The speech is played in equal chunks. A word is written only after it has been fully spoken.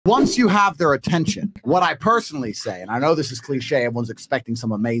Once you have their attention, what I personally say, and I know this is cliche, everyone's expecting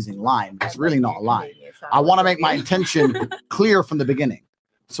some amazing line, but it's really not a line. I want to make my intention clear from the beginning.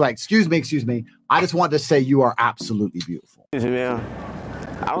 So excuse me. I just wanted to say you are absolutely beautiful. Man,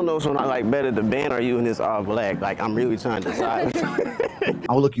 I don't know if I like better the band or you in this all black. Like, I'm really trying to decide.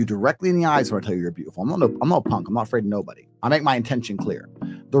 I will look you directly in the eyes when I tell you you're beautiful. I'm not a punk. I'm not afraid of nobody. I make my intention clear.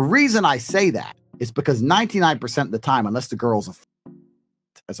 The reason I say that is because 99% of the time, unless the girl's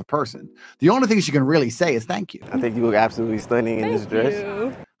as a person, the only thing she can really say is thank you. I think you look absolutely stunning in this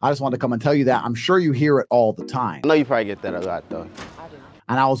dress. I just wanted to come and tell you that. I'm sure you hear it all the time. I know you probably get that a lot, though.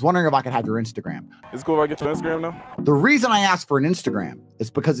 And I was wondering if I could have your Instagram. It's cool if I get your Instagram now? The reason I asked for an Instagram is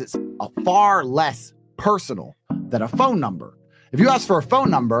because it's a far less personal than a phone number. If you ask for a phone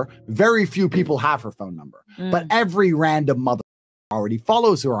number, very few people have her phone number. But every random mother already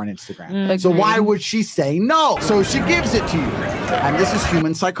follows her on Instagram. So why would she say no? So she gives it to you. And this is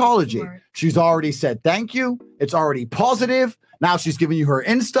human psychology. She's already said thank you. It's already positive. Now she's giving you her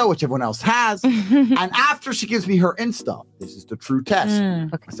Insta, which everyone else has. And after she gives me her Insta, this is the true test.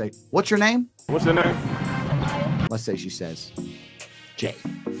 Okay. I say, what's your name? What's your name? Let's say she says, Jade.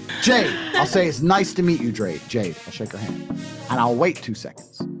 Jade. I'll say, it's nice to meet you, Jade. I'll shake her hand. And I'll wait 2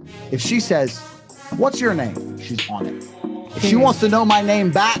 seconds. If she says, what's your name? She's on it. If she wants to know my name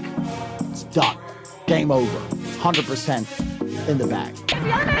back, it's done. Game over. 100% in the bag.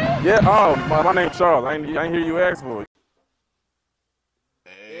 Yeah, my name's Charles. I ain't hear you ask for it.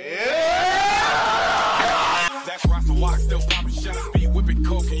 That's right for walk, still popping shots, speed whipping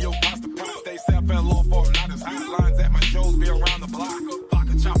coke and your pasta pop. They sell fell off for not as hotlines at my shows, be around the block. Block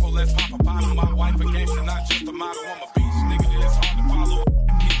a chopper, let's pop a bottle. My wife a gangster, not just a model. I'm a beast, nigga, that's hard to follow.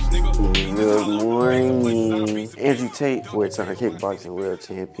 Good morning. Andrew Tate, four-time kickboxing world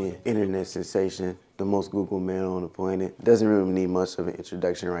champion, internet sensation, the most Googled man on the planet. Doesn't really need much of an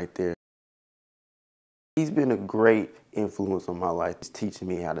introduction right there. He's been a great influence on my life. He's teaching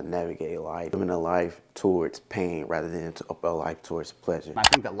me how to navigate life, living a life towards pain rather than a life towards pleasure. I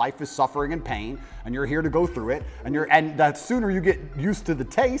think that life is suffering and pain, and you're here to go through it, and the sooner you get used to the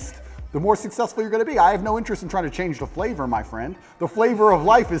taste, the more successful you're going to be. I have no interest in trying to change the flavor, my friend. The flavor of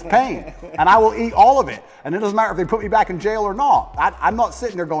life is pain, and I will eat all of it. And it doesn't matter if they put me back in jail or not. I'm not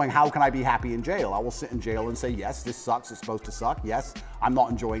sitting there going, how can I be happy in jail? I will sit in jail and say, yes, this sucks. It's supposed to suck. Yes, I'm not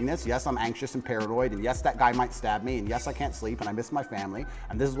enjoying this. Yes, I'm anxious and paranoid. And yes, that guy might stab me. And yes, I can't sleep and I miss my family.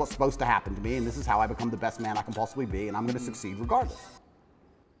 And this is what's supposed to happen to me. And this is how I become the best man I can possibly be. And I'm going to succeed regardless.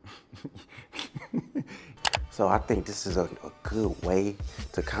 So I think this is a good way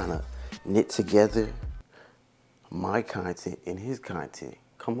to kind of knit together my content and his content.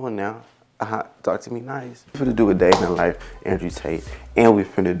 Come on now, talk to me nice. We're finna do a day in the life, Andrew Tate, and we're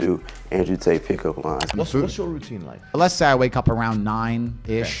finna do Andrew Tate pickup lines. What's your routine like? Let's say I wake up around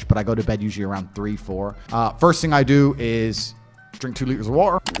 9-ish, but I go to bed usually around 3, 4. First thing I do is drink 2 liters of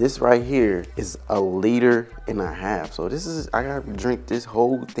water. This right here is 1.5 liters. So this is, I gotta drink this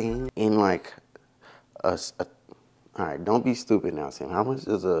whole thing in like all right, don't be stupid now, Sam. How much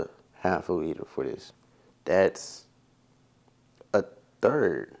is a half a liter for this? That's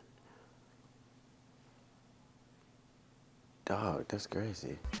 1/3. Dog, that's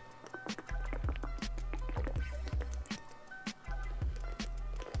crazy.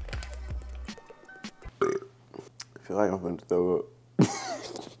 I feel like I'm gonna throw up.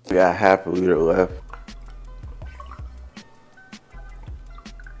 We got 1/2 liter left.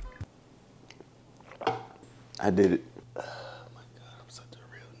 I did it. Oh my God, I'm such a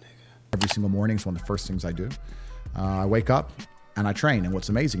real nigga. Every single morning is one of the first things I do. I wake up and I train. And what's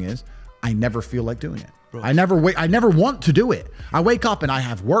amazing is I never feel like doing it. Bro. I never want to do it. I wake up and I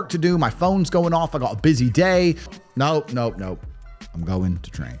have work to do. My phone's going off. I got a busy day. Nope. I'm going to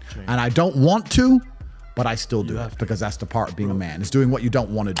train. And I don't want to, but I still do it because that's the part of being a man. It's doing what you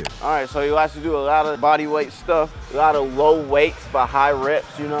don't want to do. All right, so you actually do a lot of body weight stuff, a lot of low weights by high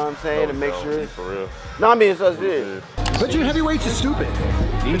reps, you know what I'm saying, to make sure. For real. No, I mean, it's us serious. But your heavyweights is stupid.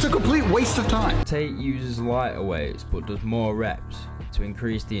 It's a complete waste of time. Tate uses lighter weights, but does more reps to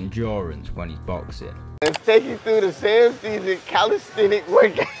increase the endurance when he's boxing. Let's take you through the SamSZN calisthenic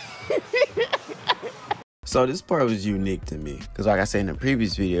workout. So this part was unique to me, because like I said in the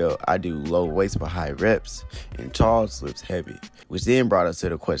previous video, I do low weights but high reps, and Charles lifts heavy, which then brought us to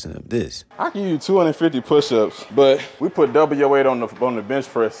the question of this. I can use 250 push-ups, but we put double your weight on the bench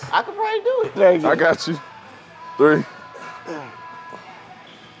press. I could probably do it. I got you. 3.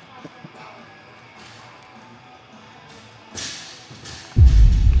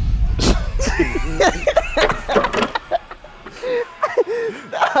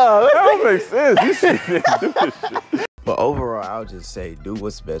 That don't make sense. You shouldn't do this shit. But overall, I would just say, do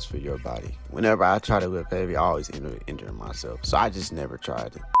what's best for your body. Whenever I try to lift heavy, I always end up injuring myself. So I just never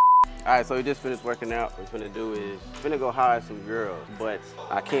tried it. All right, so we just finished working out. What we're finna do is, finna go holler at some girls, but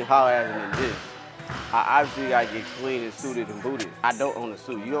I can't holler at them in this. I obviously gotta get clean and suited and booted. I don't own a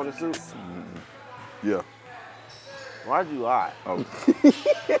suit. You own a suit? Yeah. Why'd you lie? Oh.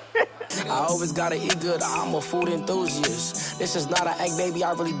 I always gotta eat good, I'm a food enthusiast. This is not an act, baby,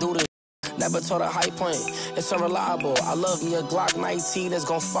 I really do this. Never taught a high point, it's unreliable. I love me a Glock 19 that's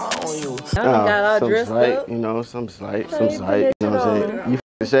gon' fire on you. I done got all some dressed slight, up. you know, some slight, you know what I'm saying? You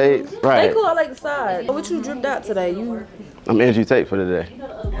f***ing shades? Right. They cool, I like the side. What you dripped out today? You? I'm Andrew Tate for today.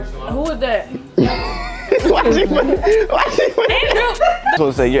 Who is that? Why she I just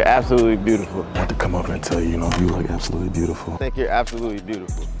want to say you're absolutely beautiful. I have to come up and tell you, you know, you look absolutely beautiful. I think you're absolutely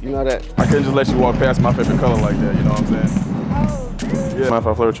beautiful. You know that? I couldn't just let you walk past my favorite color like that, you know what I'm saying? Yeah. Mind if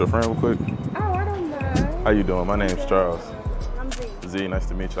I flirt with your friend real quick? Oh, I don't mind. How you doing? My name's Charles. I'm Z. Z, nice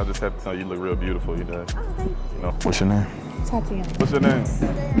to meet you. I just have to tell you, you look real beautiful, you know. Oh, thank you. You know. What's your name? Tate'S. What's your name?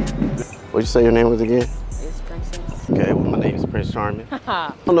 What'd you say your name was again? It's Princess. Okay, well, my name is Prince Charming.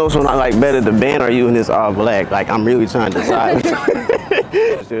 I don't know which one I like better, the band or you in this all black. Like, I'm really trying to decide.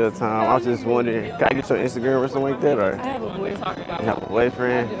 Still time. I was just wondering, can I get your Instagram or something like that? Or? I have a boyfriend. You have a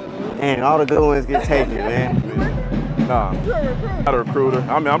boyfriend? Dang, all the good ones get taken, man. Nah, not a recruiter.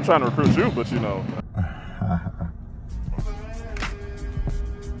 I mean, I'm trying to recruit you, but you know.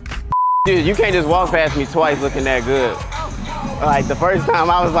 Dude, you can't just walk past me twice looking that good. Like, the first time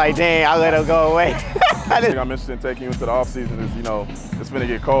I was like, dang, I let her go away. I'm interested in taking you into the off season. Is, you know, it's gonna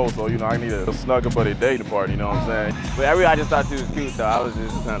get cold, so you know I need a snugger buddy dating party. You know what I'm saying? But I just thought she was cute, though. I was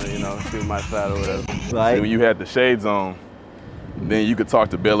just trying to, you know, shoot my shot or whatever. Like, when you had the shades on, then you could talk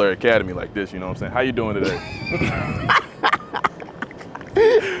to Bel Air Academy like this. You know what I'm saying? How you doing today?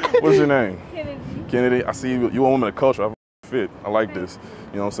 What's your name? Kennedy. Kennedy. I see you a woman of culture. I fit. I like this.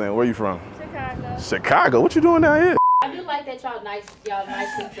 You know what I'm saying? Where you from? Chicago. Chicago. What you doing down here? I do like that y'all nice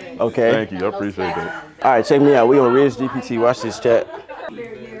dressed. okay. Thank you. I appreciate that. All right, check me out. We on Ridge GPT. Watch this chat.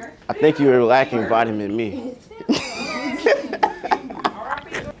 I think you were lacking vitamin me.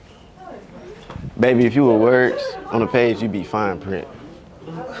 Baby, if you were words on the page, you'd be fine print.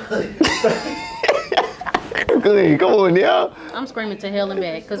 Clean. Come on, y'all. I'm screaming to hell and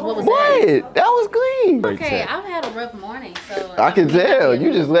back, because what was What? that? That was clean. Okay, I've had a rough morning, so. I can tell.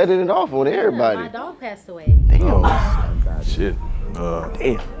 You just letting it off on everybody. My dog passed away. Damn. Shit.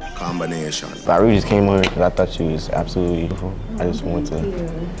 Damn. Combination. I really just came over because I thought you was absolutely beautiful. I just wanted to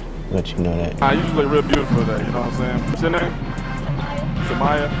let you know that. You just look real beautiful today. You know what I'm saying? What's your name?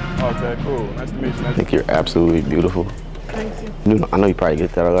 Samaya. Okay, cool. Nice to meet you. I think you're absolutely beautiful. Thank you. I know you probably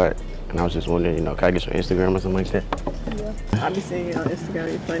get that a lot. And I was just wondering, you know, can I get your Instagram or something like that? Yeah. I'll be seeing you on Instagram.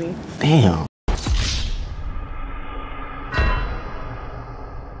 You're funny. Damn.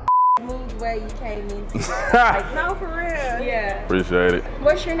 Moved where you came into. Like, no, for real. Yeah. Appreciate it.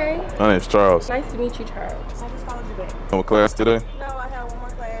 What's your name? My name's Charles. Nice to meet you, Charles. I just followed you back. What class today? No, I have one more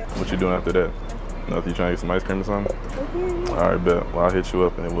class. What you doing after that? Nothing. You trying to get some ice cream or something? Okay. All right, bet. Well, I'll hit you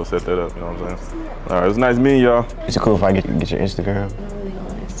up and then we'll set that up. You know what I'm saying? All right, it was nice meeting y'all. Is it cool if I get your Instagram? I'm not really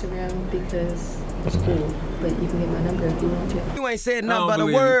on Instagram because it's cool, but you can get my number if you want to. You ain't said nothing but a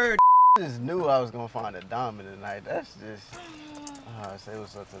word. I just knew I was gonna find a diamond tonight. That's just. Say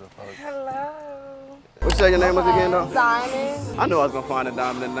what's up to the folks. Hello. What's your name was again, though? Diamond. I knew I was gonna find a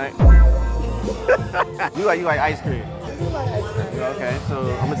diamond tonight. you like ice cream? I do like ice cream. Okay, so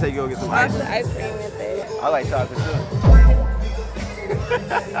I'm gonna take you to go get some Lots ice of ice cream in there. I like chocolate too.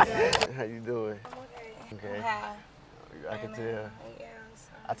 How you doing? Okay. Hi. I can tell. Yeah,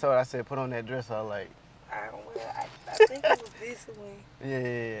 I told her, I said, put on that dress I like. I think it was this one.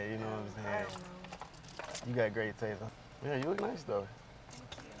 Yeah, you know what I'm saying? You got great taste. Huh? Yeah, you look nice though.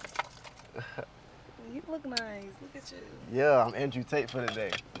 You look nice. Look at you. Yeah, I'm Andrew Tate for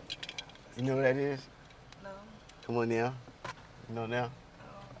today. You know what that is? No. Come on now. You know now? No.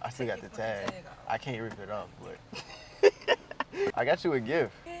 I still got the tag. off. I can't rip it off, but I got you a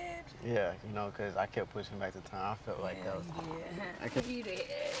gift. Yeah. Yeah, you know, because I kept pushing back the time. I felt like that was. I give you that.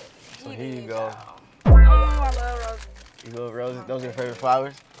 So here you go. Oh, I love roses. You love roses? Those are your favorite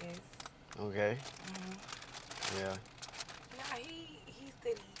flowers? Yes. Okay. Yeah. Nah, he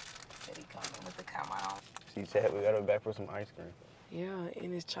said he coming with the come out. See, Chad, we got her back for some ice cream. Yeah,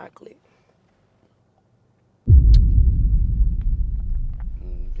 and it's chocolate.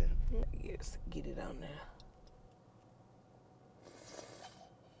 Okay. Yes, get it on there.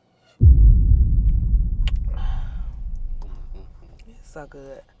 It's so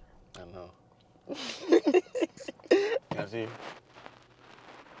good. I know. Can I see?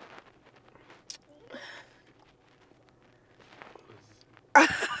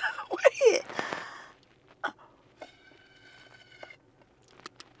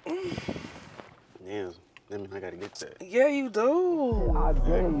 get that. Yeah, you do. I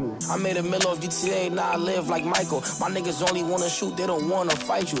dare you. I made a mill off GTA, now I live like Michael. My niggas only wanna shoot, they don't wanna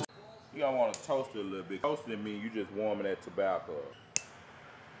fight you. You gonna wanna toast it a little bit. Toasting means you just warming that tobacco.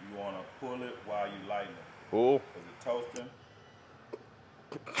 You wanna pull it while you lighting it. Pull? Is it toasting?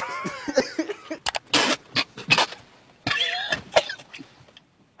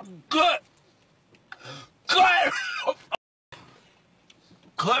 Good. Good.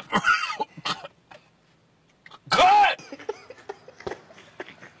 Good. Good.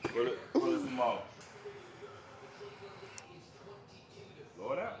 Pull it some more.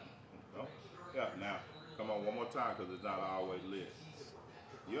 Blow it out. No? Yeah, now. Come on, one more time, because it's not always lit.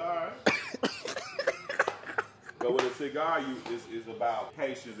 You alright? But with a cigar, it's about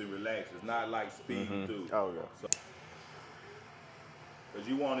patience and relax. It's not like speeding through. Oh, yeah. So, because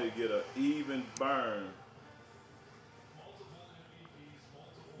you want to get an even burn.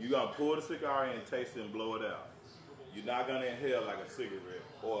 You're going to pull the cigar in, taste it, and blow it out. You're not going to inhale like a cigarette.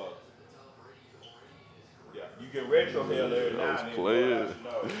 Or, yeah, you can retrohale every now and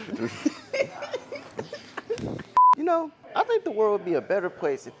then. You know, I think the world would be a better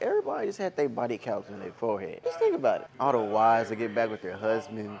place if everybody just had their body counts on their forehead. Just think about it. All the wives would get back with their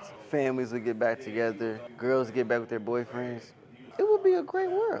husbands. Families would get back together. Girls would get back with their boyfriends. It would be a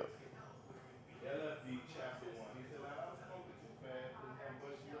great world.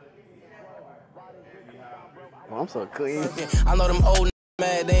 Oh, I'm so clean. I know them old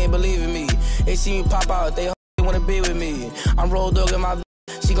mad, they ain't believing me. They see me pop out, they wanna be with me. I'm road dog in my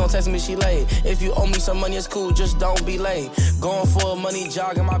she gon' text me she late. If you owe me some money, it's cool, just don't be late. Going for a money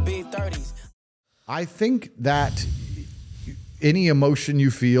jog in my big 30s. I think that any emotion you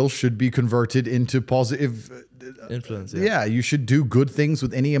feel should be converted into positive influence. Yeah, you should do good things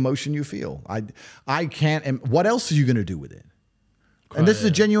with any emotion you feel. I can't. What else are you going to do with it? Cry, and this is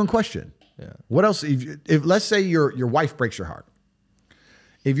a genuine question. Yeah. What else? If let's say your wife breaks your heart,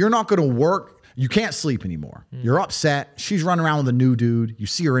 if you're not going to work, you can't sleep anymore. You're upset. She's running around with a new dude. You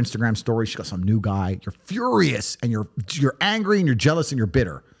see her Instagram story. She got some new guy. You're furious and you're angry and you're jealous and you're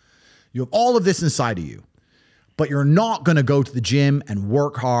bitter. You have all of this inside of you, but you're not going to go to the gym and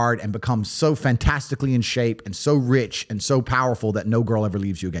work hard and become so fantastically in shape and so rich and so powerful that no girl ever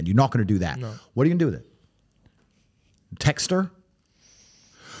leaves you again. You're not going to do that. No. What are you going to do with it? Text her?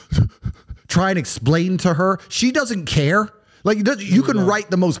 Try and explain to her? She doesn't care. Like you can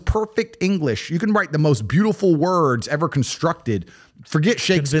write the most perfect English. You can write the most beautiful words ever constructed. Forget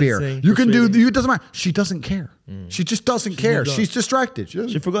Shakespeare. You can do, it doesn't matter. She doesn't care. She just doesn't care. She's distracted.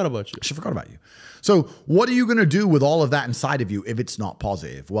 She forgot about you. She forgot about you. So what are you going to do with all of that inside of you if it's not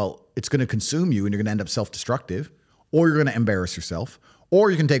positive? Well, it's going to consume you and you're going to end up self-destructive, or you're going to embarrass yourself,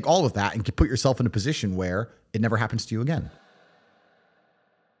 or you can take all of that and put yourself in a position where it never happens to you again.